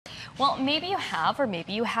Well, maybe you have or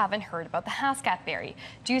maybe you haven't heard about the Haskap berry.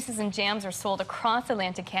 Juices and jams are sold across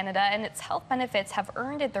Atlantic Canada, and its health benefits have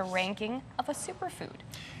earned it the ranking of a superfood.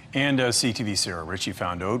 And CTV Sarah Ritchie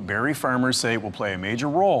found out berry farmers say it will play a major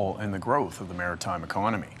role in the growth of the maritime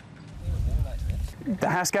economy. The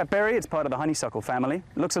Haskap berry, it's part of the honeysuckle family.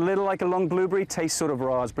 Looks a little like a long blueberry, tastes sort of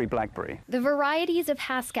raspberry blackberry. The varieties of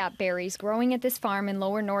Haskap berries growing at this farm in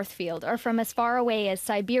Lower Northfield are from as far away as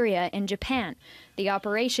Siberia and Japan. The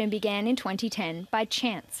operation began in 2010 by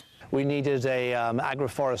chance. We needed a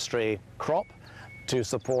agroforestry crop to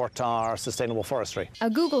support our sustainable forestry. A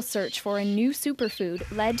Google search for a new superfood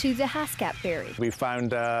led to the Haskap berry. We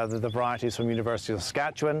found the varieties from University of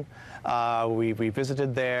Saskatchewan. We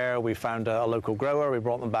visited there, we found a local grower, we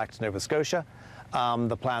brought them back to Nova Scotia.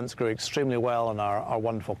 The plants grew extremely well in our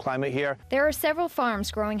wonderful climate here. There are several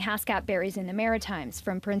farms growing Haskap berries in the Maritimes,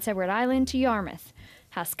 from Prince Edward Island to Yarmouth.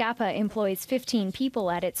 Haskapa employs 15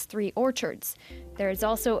 people at its 3 orchards. There is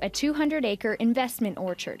also a 200-acre investment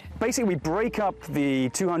orchard. Basically, we break up the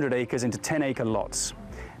 200 acres into 10-acre lots.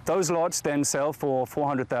 Those lots then sell for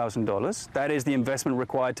 $400,000. That is the investment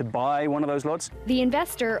required to buy one of those lots. The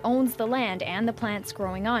investor owns the land and the plants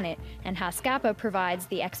growing on it, and Haskapa provides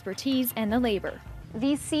the expertise and the labor.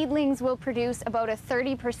 These seedlings will produce about a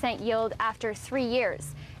 30% yield after 3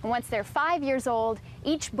 years. And once they're 5 years old,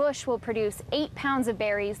 each bush will produce 8 pounds of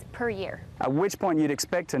berries per year. At which point you'd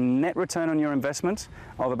expect a net return on your investment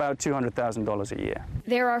of about $200,000 a year.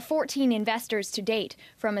 There are 14 investors to date,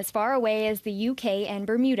 from as far away as the UK and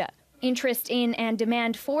Bermuda. Interest in and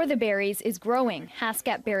demand for the berries is growing.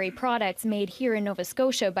 Haskap berry products made here in Nova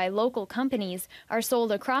Scotia by local companies are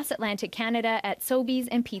sold across Atlantic Canada at Sobeys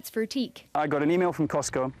and Pete's Frutique. I got an email from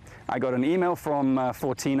Costco. I got an email from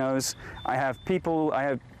Fortino's. I have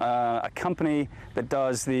a company that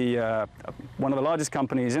does one of the largest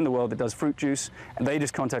companies in the world that does fruit juice, and they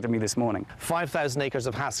just contacted me this morning. 5,000 acres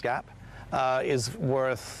of Haskap is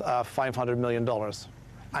worth $500 million.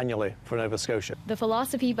 Annually for Nova Scotia. The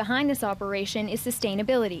philosophy behind this operation is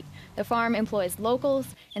sustainability. The farm employs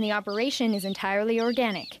locals, and the operation is entirely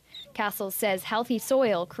organic. Castle says healthy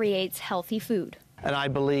soil creates healthy food. And I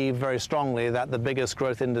believe very strongly that the biggest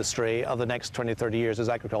growth industry of the next 20-30 years is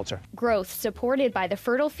agriculture. Growth supported by the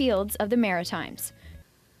fertile fields of the Maritimes.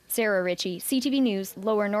 Sarah Ritchie, CTV News,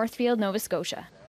 Lower Northfield, Nova Scotia.